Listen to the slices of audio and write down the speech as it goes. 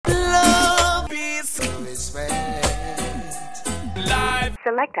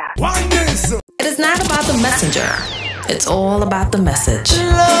Selector. It is not about the messenger. It's all about the message.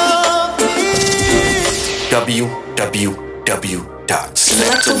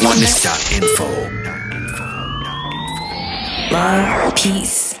 www.selectoroneness.info. Love,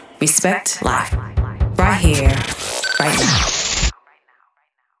 peace, respect, life. Right here, right now.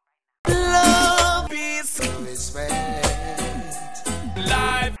 Love, peace, respect,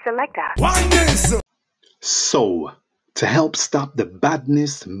 life. Selector. So, to help stop the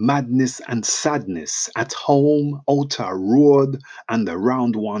badness, madness, and sadness at home, outer road, and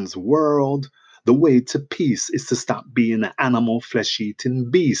around one's world, the way to peace is to stop being an animal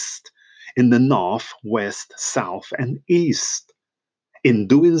flesh-eating beast in the north, west, south, and east. In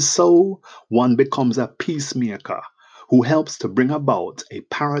doing so, one becomes a peacemaker who helps to bring about a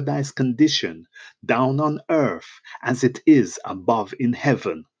paradise condition down on earth as it is above in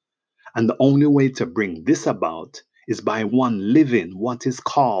heaven. And the only way to bring this about is by one living what is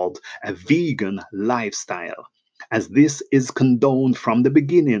called a vegan lifestyle, as this is condoned from the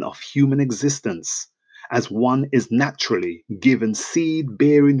beginning of human existence, as one is naturally given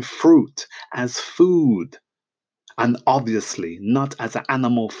seed-bearing fruit as food, and obviously not as an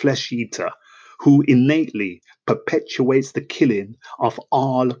animal flesh-eater who innately perpetuates the killing of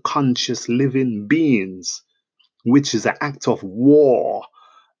all conscious living beings, which is an act of war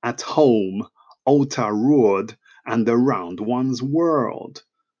at home, outer road, and around one's world.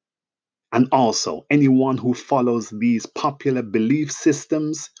 And also, anyone who follows these popular belief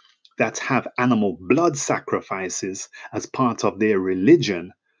systems that have animal blood sacrifices as part of their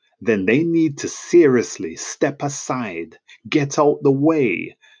religion, then they need to seriously step aside, get out the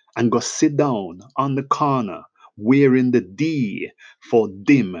way, and go sit down on the corner wearing the D for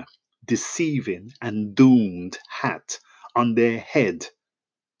dim, deceiving, and doomed hat on their head.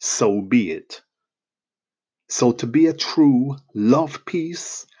 So be it. So to be a true love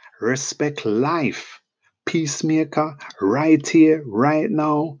peace, respect life, peacemaker right here, right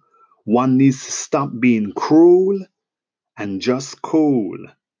now, one needs to stop being cruel and just cool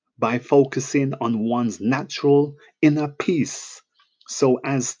by focusing on one's natural inner peace so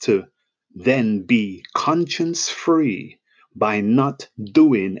as to then be conscience free by not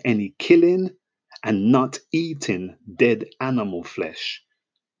doing any killing and not eating dead animal flesh.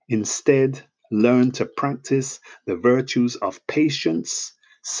 Instead, learn to practice the virtues of patience,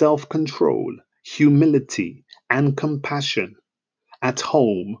 self-control, humility, and compassion at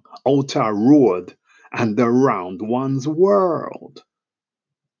home, outer road, and around one's world.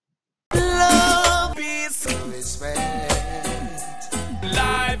 Love, peace, respect,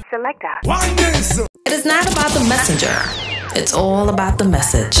 life. Selector. It is not about the messenger. It's all about the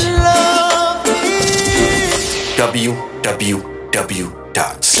message. Love, peace.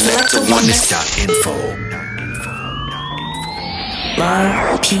 www.selectoroneness.info.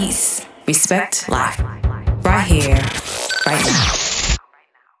 Love, peace, respect, life. Right here, right now.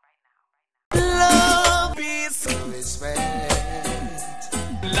 Love, peace, respect,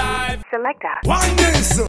 life. Selector.